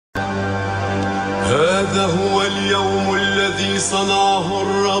هذا هو اليوم الذي صنعه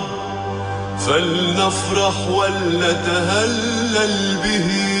الرب فلنفرح ولنتهلل به.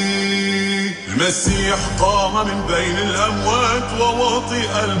 المسيح قام من بين الأموات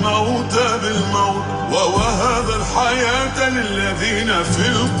ووطئ الموت بالموت ووهب الحياة للذين في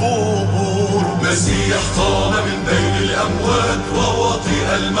القبور. المسيح قام من بين الأموات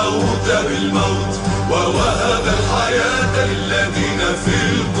ووطئ الموت بالموت ووهب الحياة للذين في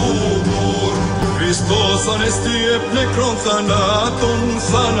القبور. Χριστός ανέστη επνεκρόν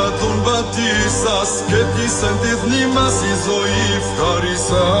θανάτων βαπτίσας και της εν τη μνήμας η ζωή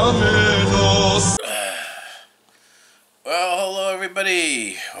ευχαρισάμενος. Well, hello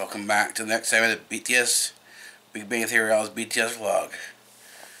everybody. Welcome back to the next segment of Big Bang Theory's BTSvlog.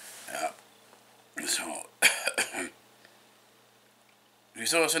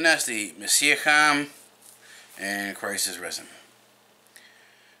 Christos Anesti, Messiah Ham, and Christ is risen.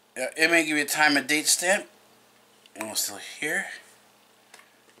 It may give you a time and date stamp. And we're still here.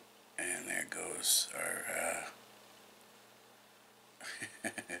 And there goes our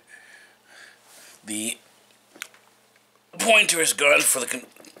the pointer is gone for the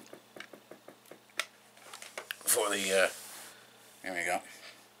here we go.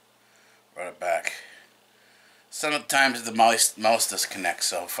 Brought it back. Sometimes the mouse disconnects,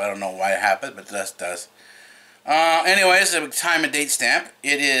 so I don't know why it happened, but this does. Anyways, the time and date stamp.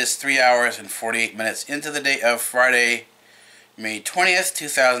 It is 3 hours and 48 minutes into the day of Friday, May 20th,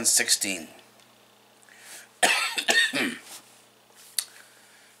 2016.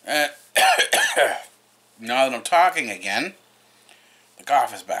 Now that I'm talking again, the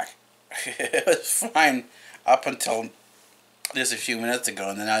cough is back. It was fine up until just a few minutes ago,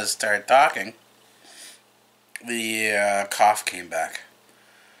 and then as I started talking, the cough came back.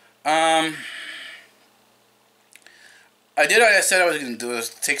 I did what I said I was going to do, is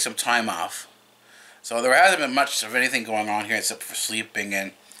take some time off. So there hasn't been much of anything going on here except for sleeping,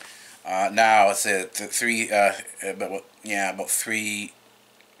 and now it's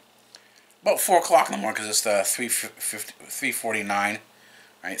about 4 o'clock in the morning, because it's 3:49,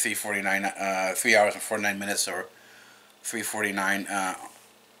 right? 3:49, 3 hours and 49 minutes, or 3:49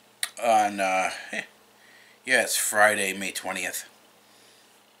 on yeah, it's Friday, May 20th.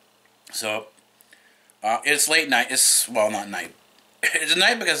 So it's late night. It's, well, not night. It's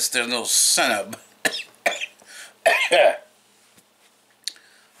night because there's no sun up.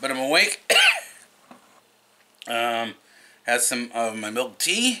 But I'm awake. Had some of my milk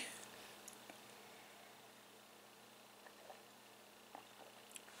tea.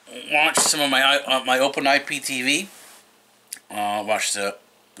 Watched some of my OpenIPTV. Watched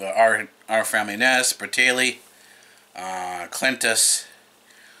our family Nest, Bertaley, Clintus,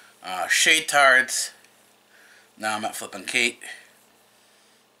 Shaytards. Now I'm at Flippin' Kate,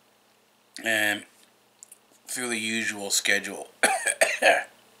 and through the usual schedule.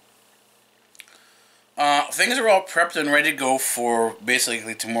 Things are all prepped and ready to go for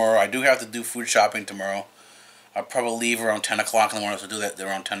basically tomorrow. I do have to do food shopping tomorrow. I'll probably leave around 10 o'clock in the morning, so do that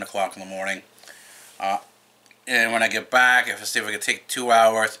around 10 o'clock in the morning. And when I get back, if I see if I can take 2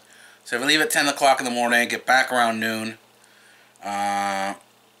 hours, so if I leave at 10 o'clock in the morning, get back around noon,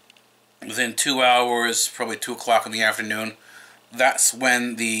 within 2 hours, probably 2 o'clock in the afternoon, that's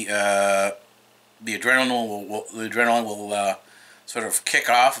when the adrenaline will sort of kick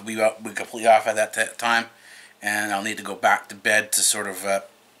off. We'll be completely off at that time, and I'll need to go back to bed to sort of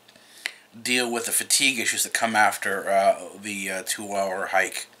deal with the fatigue issues that come after the 2-hour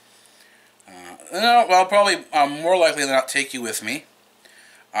hike. No, well, probably more likely than not take you with me.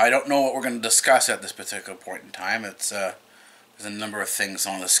 I don't know what we're going to discuss at this particular point in time. It's there's a number of things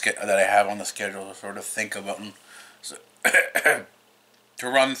on the that I have on the schedule to sort of think about and to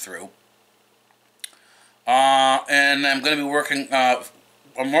run through. And I'm going to be working.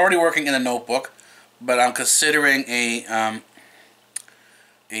 I'm already working in a notebook, but I'm considering a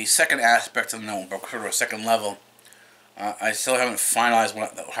second aspect of the notebook, sort of a second level. I still haven't finalized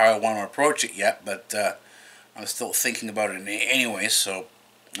how I want to approach it yet, but I'm still thinking about it anyway. So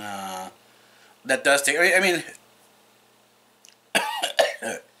that does take. I mean,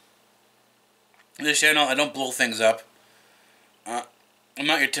 this channel, I don't blow things up. I'm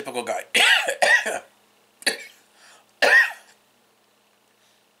not your typical guy.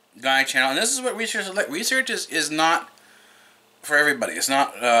 Channel, and this is what research is like. Research is not for everybody. It's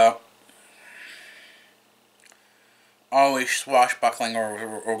not always swashbuckling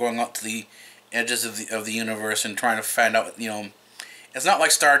or going up to the edges of the universe and trying to find out. You know, it's not like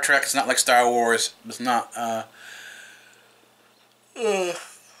Star Trek. It's not like Star Wars. It's not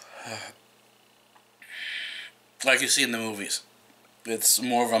like you see in the movies. It's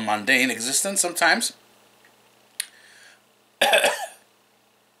more of a mundane existence sometimes.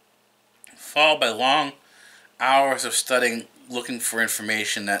 followed by long hours of studying, looking for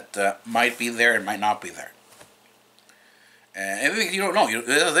information that might be there and might not be there. And everything you don't know.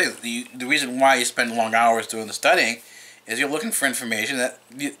 The reason why you spend long hours doing the studying is you're looking for information that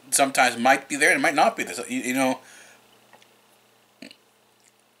sometimes might be there and might not be there. So, you know,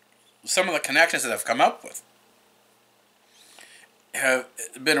 some of the connections that I've come up with have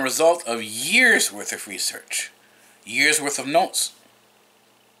been a result of years worth of research, years worth of notes.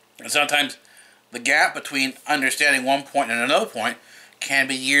 And sometimes the gap between understanding one point and another point can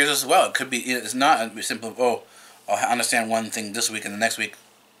be years as well. It could be, it's not simple, oh, I'll understand one thing this week and the next week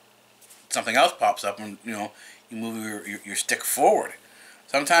something else pops up and, you know, you move your stick forward.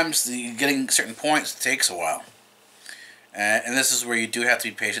 Sometimes getting certain points takes a while. And this is where you do have to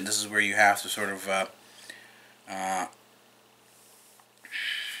be patient. This is where you have to sort of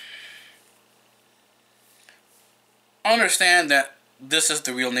understand that this is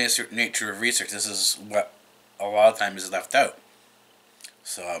the real nature of research. This is what a lot of times is left out.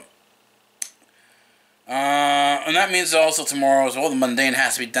 So, and that means also tomorrow as well, the mundane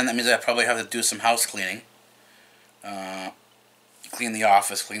has to be done. That means I probably have to do some house cleaning. Clean the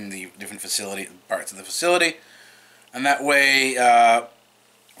office, clean the different parts of the facility. And that way,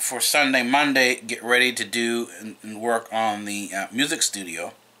 for Sunday, Monday, get ready to do and work on the music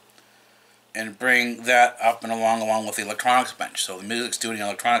studio. And bring that up and along with the electronics bench. So the music studio and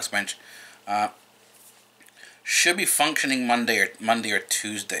electronics bench should be functioning Monday or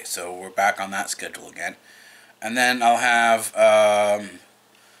Tuesday. So we're back on that schedule again. And then I'll have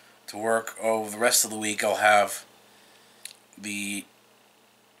to work over the rest of the week. I'll have the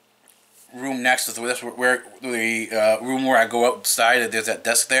room next to the room where I go outside. There's that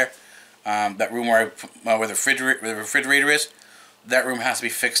desk there. That room where the refrigerator is. That room has to be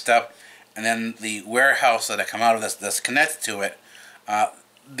fixed up. And then the warehouse that I come out of that's connected to it,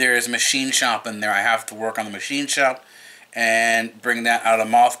 there's a machine shop in there. I have to work on the machine shop and bring that out of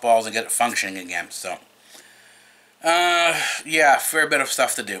mothballs and get it functioning again. So, yeah, fair bit of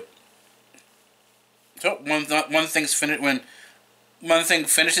stuff to do. So when one thing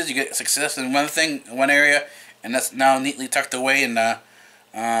finishes, you get success in one area, and that's now neatly tucked away and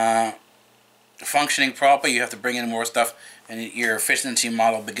functioning properly. You have to bring in more stuff. And your efficiency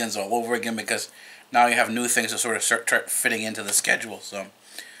model begins all over again because now you have new things to sort of start fitting into the schedule. So,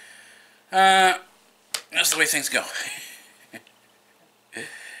 that's the way things go.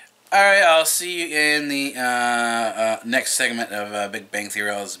 Alright, I'll see you in the next segment of Big Bang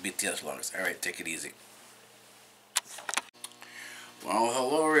Theory's BTSvlogs. Alright, take it easy. Well,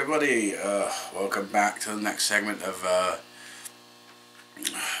 hello everybody. Welcome back to the next segment of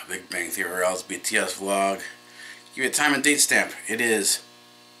Big Bang Theory's BTSvlog. Give you a time and date stamp. It is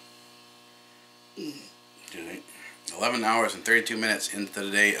 11 hours and 32 minutes into the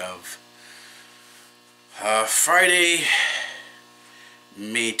day of Friday,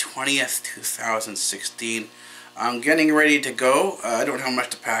 May 20th, 2016. I'm getting ready to go. I don't have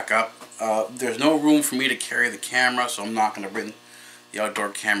much to pack up. There's no room for me to carry the camera, so I'm not going to bring the outdoor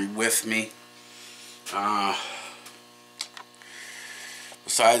camera with me.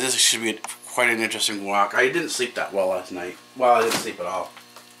 Besides, this should be quite an interesting walk. I didn't sleep that well last night. Well, I didn't sleep at all.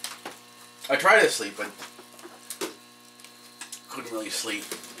 I tried to sleep, but couldn't really sleep.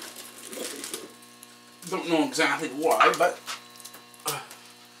 Don't know exactly why, but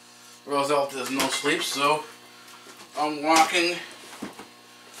the result is no sleep, so I'm walking,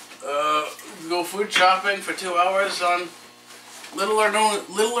 go food shopping for 2 hours on little or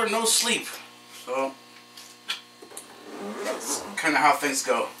no sleep. So that's kind of how things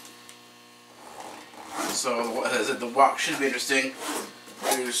go. So, as I said, the walk should be interesting.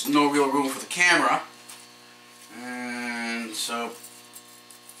 There's no real room for the camera. And so,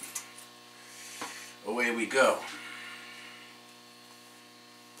 away we go.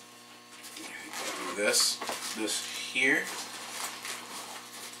 Do this here.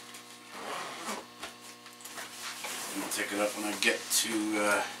 And I'll take it up when I get to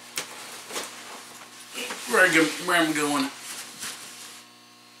where I'm going.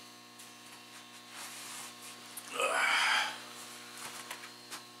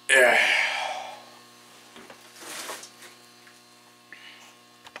 Yeah.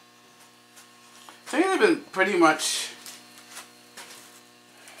 Things have been pretty much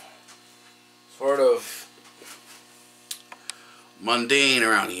sort of mundane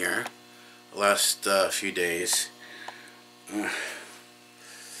around here the last few days.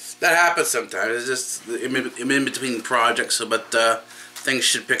 That happens sometimes. It's just in between projects, so, but things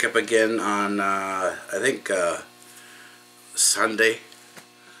should pick up again on I think Sunday.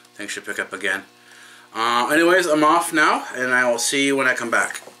 Things should pick up again. Anyways, I'm off now, and I will see you when I come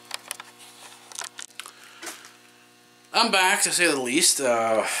back. I'm back, to say the least.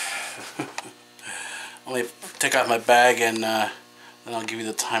 Let me take off my bag and then I'll give you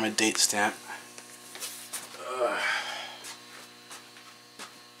the time and date stamp.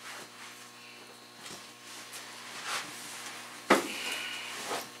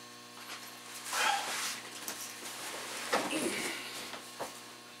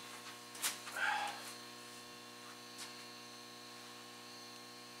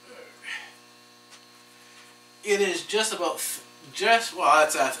 It is just about, well,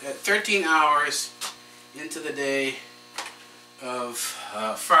 it's at 13 hours into the day of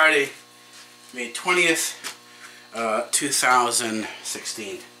Friday, May 20th,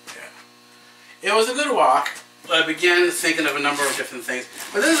 2016. Yeah. It was a good walk. I began thinking of a number of different things.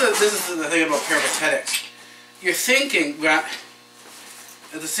 But this is the thing about peripatetics. You're thinking, but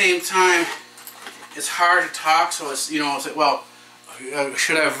at the same time, it's hard to talk. So it's, you know, it's like, well,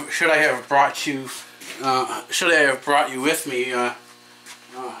 should I have brought you? Should I have brought you with me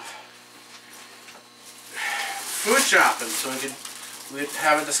food shopping so we'd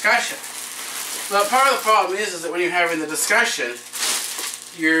have a discussion? But part of the problem is that when you're having the discussion,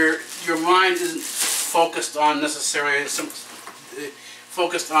 your mind isn't focused on necessarily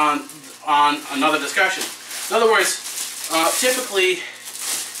focused on another discussion. In other words, typically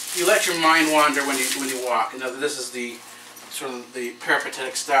you let your mind wander when you walk. And this is the sort of the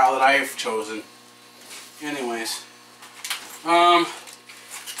peripatetic style that I have chosen. Anyways,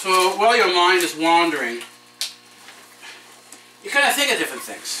 so while your mind is wandering, you kind of think of different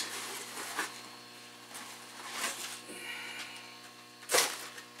things.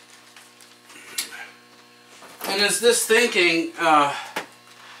 And it's this thinking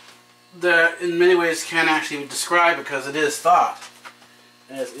that in many ways can't actually describe, because it is thought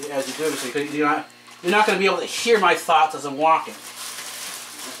as you do it. So you're not going to be able to hear my thoughts as I'm walking.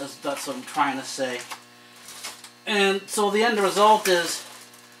 That's what I'm trying to say. And so the end result is,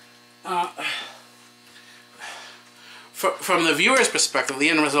 from the viewer's perspective, the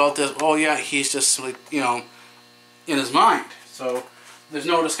end result is, oh yeah, he's just, like, you know, in his mind. So there's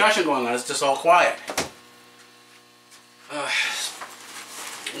no discussion going on, it's just all quiet.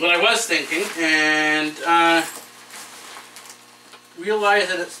 But I was thinking, and realized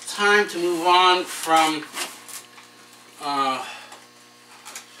that it's time to move on from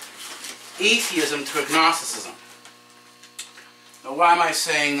atheism to agnosticism. Now, why am I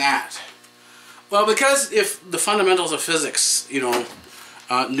saying that? Well, because if the fundamentals of physics, you know,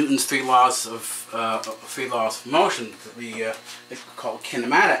 Newton's three laws of motion that we call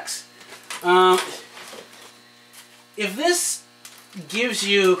kinematics, if this gives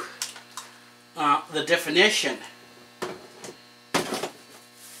you the definition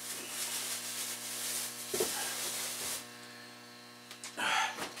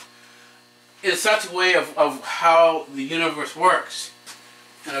in such a way of how the universe works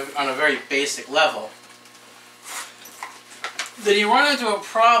on a very basic level, then you run into a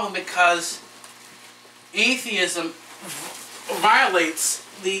problem, because atheism violates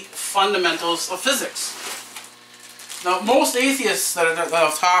the fundamentals of physics. Now, most atheists that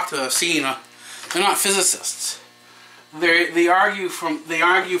I've talked to, I've seen, they're not physicists. They argue from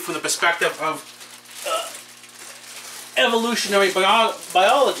the perspective of evolutionary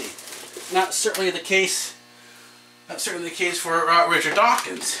biology. Not certainly the case. Not certainly the case for Richard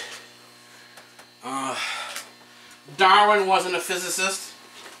Dawkins. Darwin wasn't a physicist.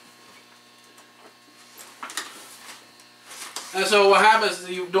 And so what happens is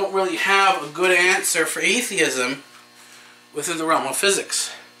you don't really have a good answer for atheism within the realm of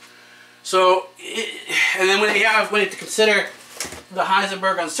physics. So, and then when you have to consider the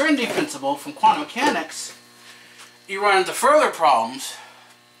Heisenberg uncertainty principle from quantum mechanics, you run into further problems.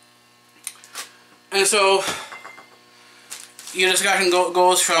 And so your discussion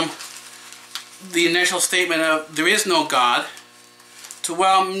goes from the initial statement of there is no God to,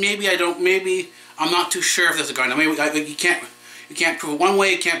 well, maybe I'm not too sure if there's a God. Now, maybe you can't prove it one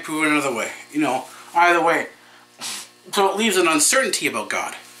way, you can't prove it another way. You know, either way. So it leaves an uncertainty about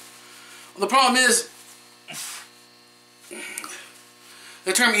God. Well, the problem is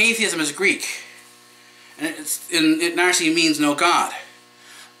the term atheism is Greek, and it actually means no God.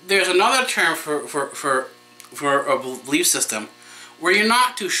 There's another term for a belief system where you're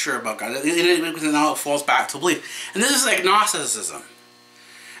not too sure about God. Now it falls back to belief. And this is agnosticism.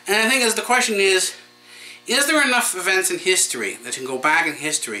 And the thing is, the question is there enough events in history that you can go back in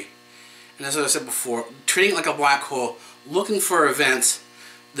history, and as I said before, treating it like a black hole, looking for events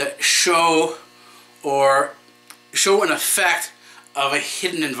that show an effect of a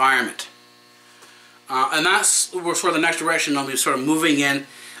hidden environment. And that's sort of the next direction I'll be sort of moving in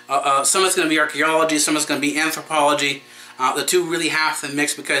Some of it's going to be archaeology, some of it's going to be anthropology. The two really have to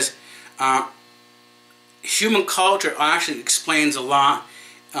mix because human culture actually explains a lot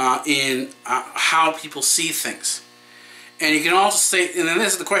in how people see things. And you can also say, and then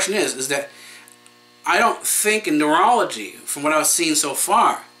the question is that I don't think in neurology, from what I've seen so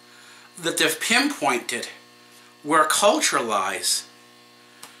far, that they've pinpointed where culture lies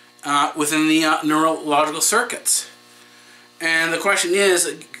within the neurological circuits. And the question is,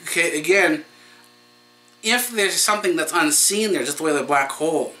 okay, again, if there's something that's unseen there, just the way the black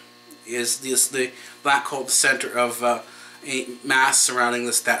hole is, the black hole at the center of a mass surrounding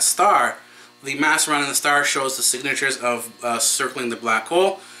that star, the mass surrounding the star shows the signatures of circling the black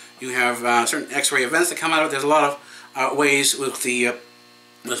hole. You have certain X-ray events that come out of it. There's a lot of ways with the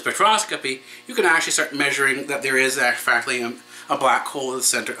spectroscopy, you can actually start measuring that there is actually a black hole at the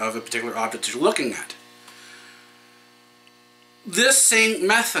center of a particular object that you're looking at. This same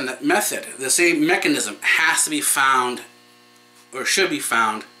method, the same mechanism has to be found, or should be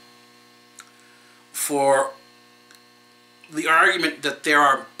found, for the argument that there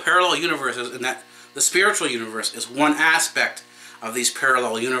are parallel universes and that the spiritual universe is one aspect of these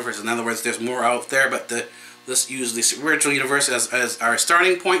parallel universes. In other words, there's more out there, but let's use the spiritual universe as our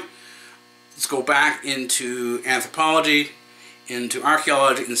starting point. Let's go back into anthropology, into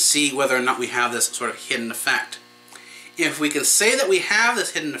archaeology, and see whether or not we have this sort of hidden effect. If we can say that we have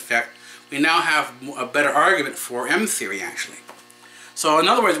this hidden effect, we now have a better argument for M theory, actually. So in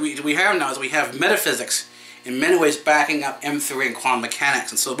other words, we have metaphysics in many ways backing up M theory and quantum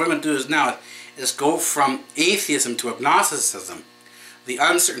mechanics. And so what we're going to do is now is go from atheism to agnosticism, the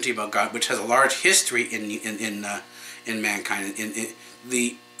uncertainty about God, which has a large history in mankind. In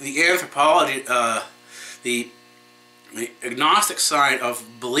the anthropology, the agnostic side of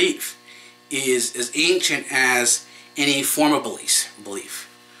belief is as ancient as any form of belief.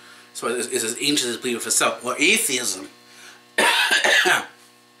 So it is as ancient as belief itself. Well, atheism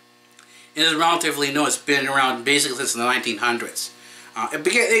is relatively new. It's been around basically since the 1900s. It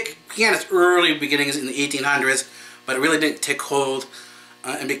began its early beginnings in the 1800s, but it really didn't take hold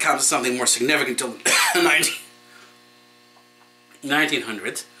and become something more significant until the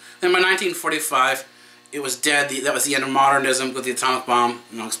 1900s. Then by 1945, it was dead. That was the end of modernism with the atomic bomb,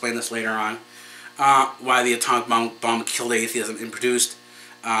 and I'll explain this later on. Why the atomic bomb killed atheism and produced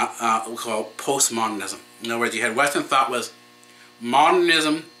what we call postmodernism. In other words, you had Western thought was modern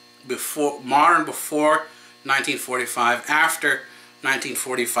before 1945. After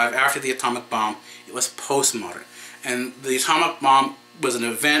 1945, after the atomic bomb, it was postmodern. And the atomic bomb was an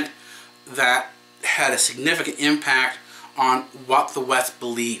event that had a significant impact on what the West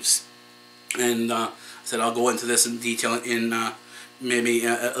believes. And I said I'll go into this in detail in maybe in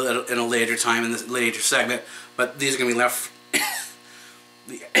a later time in this later segment, but these are going to be left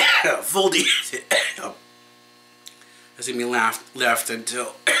the full detail. It's going to be left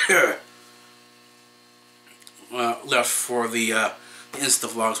until left for the Insta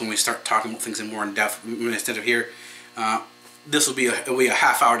vlogs when we start talking about things in more in depth. Instead of here, this will be a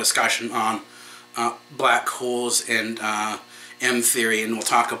half-hour discussion on black holes and M theory, and we'll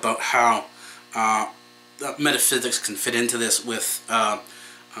talk about how metaphysics can fit into this with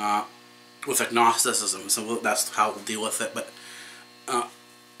agnosticism. So that's how we'll deal with it. But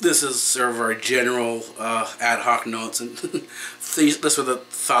this is sort of our general ad hoc notes, and these are the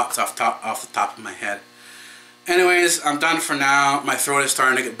thoughts off the top of my head. Anyways, I'm done for now. My throat is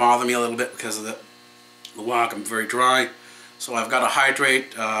starting to bother me a little bit because of the walk. I'm very dry, so I've got to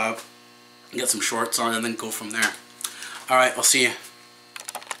hydrate, get some shorts on, and then go from there. Alright, I'll see you.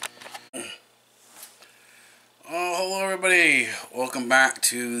 Oh, hello everybody. Welcome back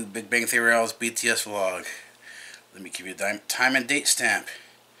to Big Bang Theory's BTSvlog. Let me give you a time and date stamp.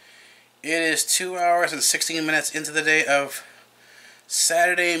 It is 2 hours and 16 minutes into the day of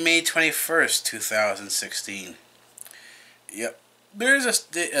Saturday, May 21st, 2016. Yep. There's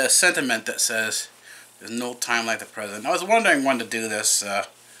a sentiment that says there's no time like the present. I was wondering when to do this, to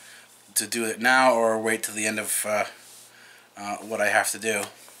do it now or wait till the end of what I have to do.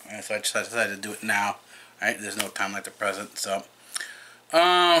 And so I decided to do it now. Right? There's no time like the present. So,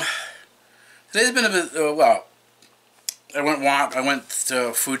 today's been a bit, well, I went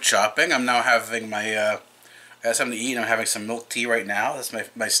to food shopping. I'm now having my, I got something to eat. I'm having some milk tea right now. That's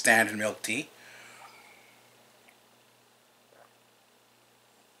my standard milk tea.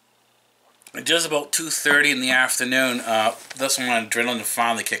 It's just about 2:30 in the afternoon. This one, adrenaline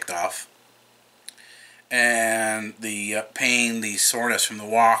finally kicked off. And the pain, the soreness from the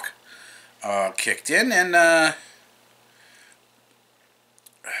walk kicked in, and the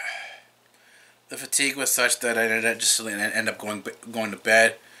fatigue was such that I ended up going to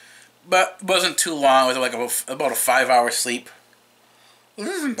bed. but it wasn't too long. It was like about a 5-hour sleep. It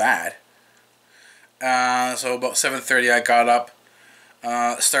wasn't bad. So about 7:30 I got up,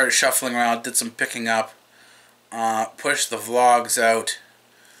 started shuffling around, did some picking up, pushed the vlogs out.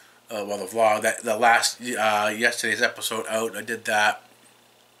 Well, the vlog, the last yesterday's episode out. I did that,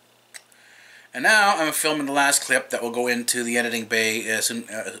 and now I'm filming the last clip that will go into the editing bay as soon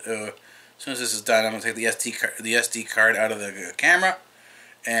as this is done. I'm gonna take the SD card out of the camera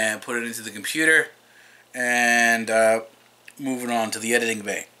and put it into the computer, and moving on to the editing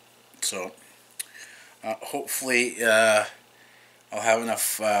bay. So hopefully I'll have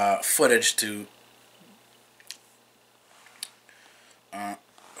enough footage to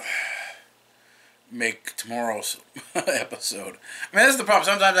make tomorrow's episode. I mean, this is the problem.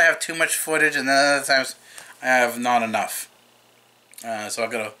 Sometimes I have too much footage, and then other times I have not enough. So I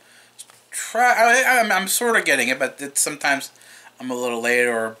gotta try. I'm sort of getting it, but sometimes I'm a little late,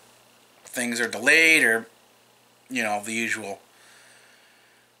 or things are delayed, or you know, the usual.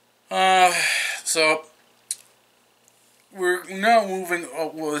 So we're now moving.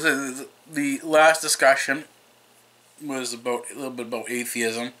 The last discussion was about a little bit about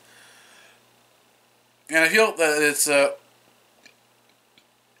atheism. And I feel that it's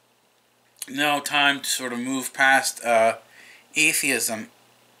now time to sort of move past atheism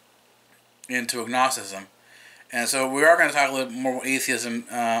into agnosticism. And so we are going to talk a little bit more about atheism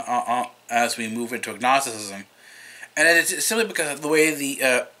as we move into agnosticism. And it's simply because of the way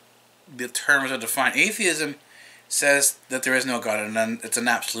the terms are defined. Atheism says that there is no God, and then it's an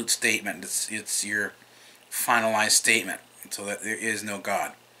absolute statement. It's your finalized statement, so that there is no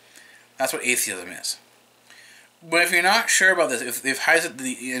God. That's what atheism is. But if you're not sure about this, if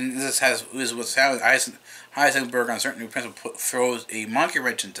Heisenberg uncertainty principle throws a monkey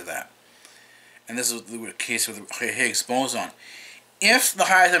wrench into that, and this is the case with the Higgs boson. If the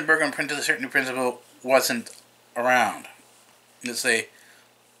Heisenberg uncertainty principle wasn't around, let's say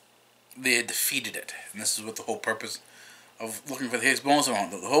they had defeated it, and this is what the whole purpose of looking for the Higgs boson,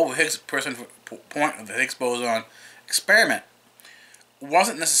 the whole point of the Higgs boson experiment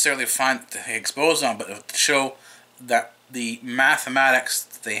wasn't necessarily to find the Higgs boson, but to show that the mathematics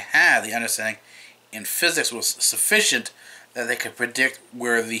they had, the understanding in physics, was sufficient that they could predict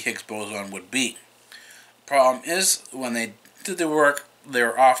where the Higgs boson would be. Problem is, when they did the work, they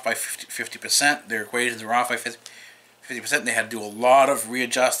were off by 50%. Their equations were off by 50%. They had to do a lot of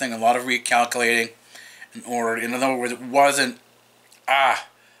readjusting, a lot of recalculating in order. In other words, it wasn't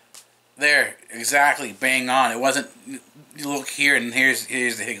there exactly bang on. It wasn't, you look here and here's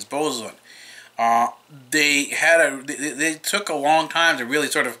the Higgs boson. They took a long time to really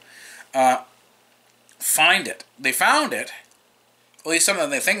sort of find it. They found it. At least some of them,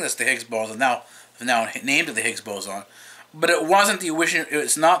 they think that's the Higgs boson. Now named it the Higgs boson, but it wasn't the original.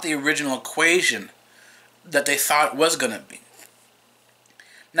 It's not the original equation that they thought it was going to be.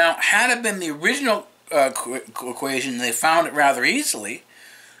 Now, had it been the original equation, they found it rather easily,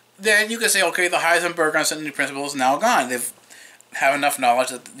 then you could say, okay, the Heisenberg uncertainty principle is now gone. They've have enough knowledge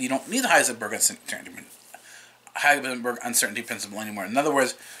that you don't need the Heisenberg uncertainty principle anymore. In other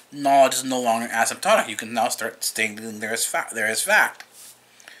words, knowledge is no longer asymptotic. You can now start stating there is fact.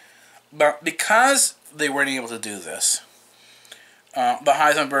 But because they weren't able to do this, the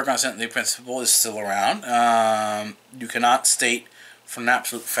Heisenberg uncertainty principle is still around. You cannot state for an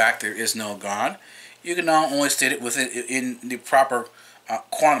absolute fact there is no God. You can not only state it in the proper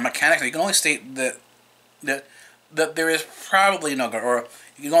quantum mechanics. You can only state that there is probably no God, or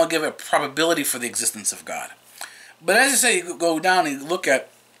you can only give a probability for the existence of God. But as I say, you go down and you look at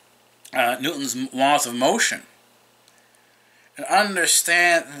Newton's laws of motion and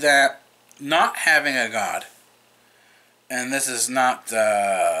understand that not having a God, and this is not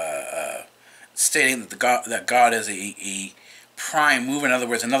stating that God is a prime mover. In other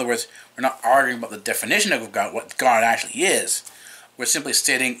words, we're not arguing about the definition of God, what God actually is. We're simply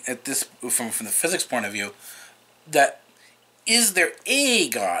stating at this from the physics point of view that is there a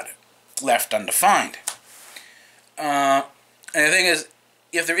God left undefined. And the thing is,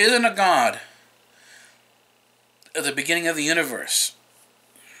 if there isn't a God at the beginning of the universe,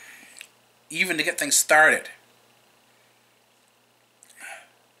 even to get things started,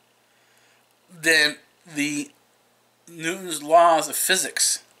 then the Newton's laws of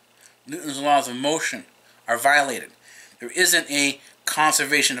physics, Newton's laws of motion are violated. There isn't a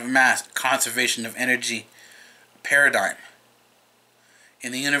conservation of mass, conservation of energy paradigm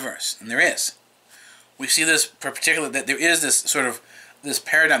in the universe, and there is. We see this particularly, that there is this sort of this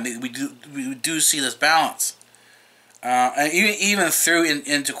paradigm. We do see this balance, and even through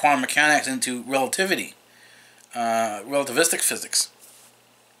into quantum mechanics, into relativity, relativistic physics.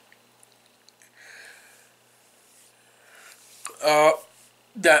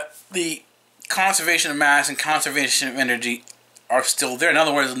 that the conservation of mass and conservation of energy are still there. In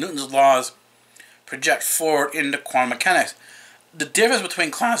other words, Newton's laws project forward into quantum mechanics. The difference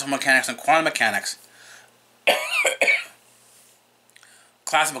between classical mechanics and quantum mechanics,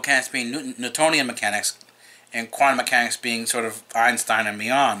 classical mechanics being Newtonian mechanics, and quantum mechanics being sort of Einstein and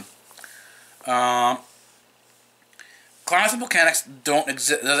beyond. Classical mechanics don't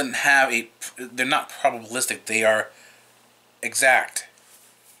exist. Doesn't have a. They're not probabilistic. They are exact.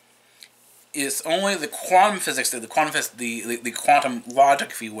 It's only the quantum physics, the quantum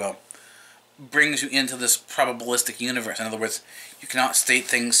logic, if you will, brings you into this probabilistic universe. In other words, you cannot state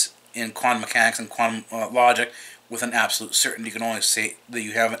things in quantum mechanics and quantum logic with an absolute certainty. You can only say that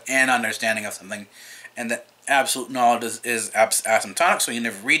you have an understanding of something, and that absolute knowledge is asymptotic, so you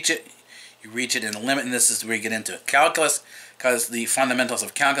never reach it. You reach it in a limit, and this is where you get into calculus, because the fundamentals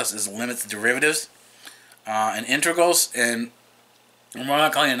of calculus is limits, derivatives, and integrals. And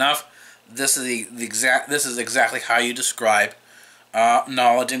ironically enough, this is exactly how you describe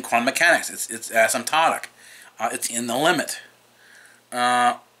knowledge in quantum mechanics. It's asymptotic. It's in the limit.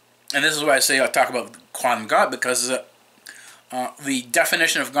 And this is why I talk about quantum God, because the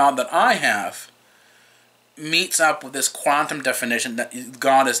definition of God that I have meets up with this quantum definition that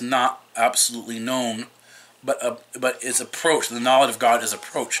God is not absolutely known, but is approached. The knowledge of God is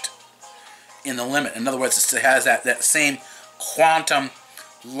approached in the limit. In other words, it has that same quantum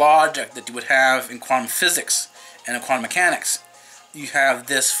logic that you would have in quantum physics and in quantum mechanics. You have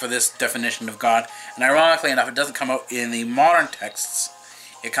this for this definition of God, and ironically enough, it doesn't come out in the modern texts.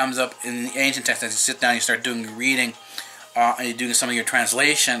 It comes up in the ancient texts. As you sit down, you start doing your reading, and you're doing some of your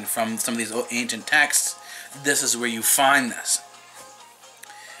translation from some of these ancient texts. This is where you find this,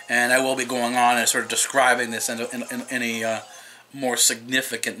 and I will be going on and sort of describing this in a more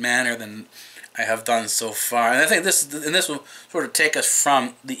significant manner than I have done so far. And I think this will sort of take us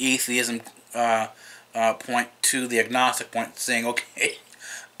from the atheism point to the agnostic point, saying, okay,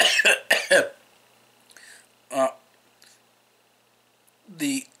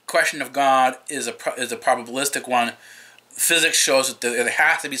 the question of God is a probabilistic one. Physics shows that there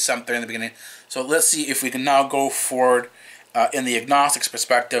has to be something in the beginning. So let's see if we can now go forward in the agnostic's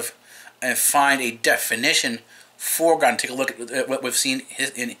perspective and find a definition for God. And take a look at what we've seen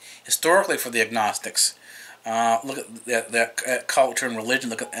historically for the agnostics. Look at culture and religion.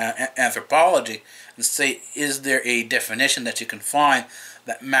 Look at anthropology, and say, is there a definition that you can find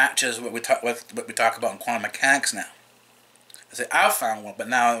that matches what we talk about in quantum mechanics now? I say I've found one, but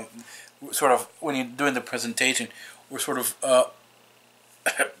now, sort of, when you're doing the presentation, we're sort of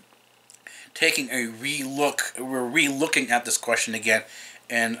taking a relook. We're re-looking at this question again,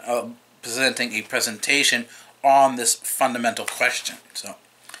 and presenting a presentation on this fundamental question. So,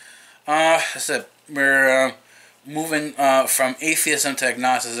 I said we're moving from atheism to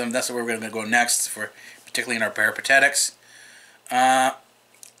agnosticism. That's where we're going to go next, particularly in our peripatetics. And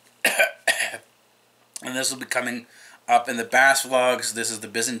this will be coming up in the BAS-Vlogs. This is the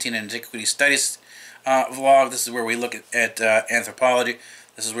Byzantine Antiquity Studies vlog. This is where we look at anthropology.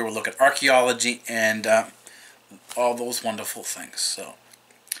 This is where we look at archaeology and all those wonderful things. So,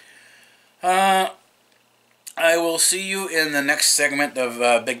 I will see you in the next segment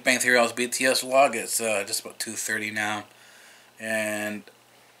of Big Bang Theory's BTSvlog. It's just about 2:30 now, and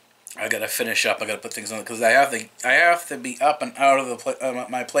I gotta finish up. I gotta put things on because I have to be up and out of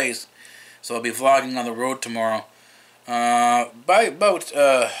my place. So I'll be vlogging on the road tomorrow by about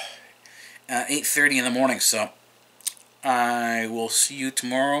 8:30 in the morning. So I will see you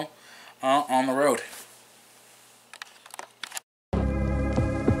tomorrow on the road.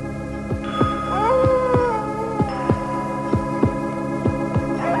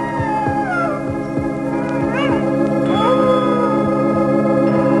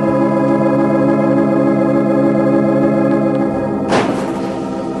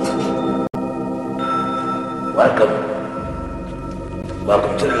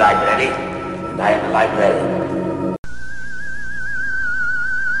 Welcome to the library, and I am the librarian.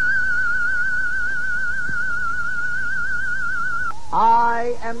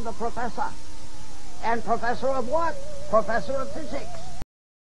 I am the professor. And professor of what? Professor of physics.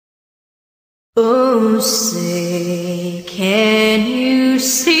 Oh, say, can you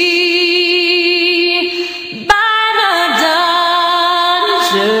see by the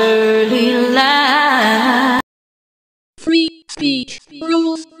dawn's early light? Free speech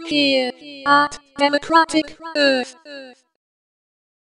rules here at Democratic Earth.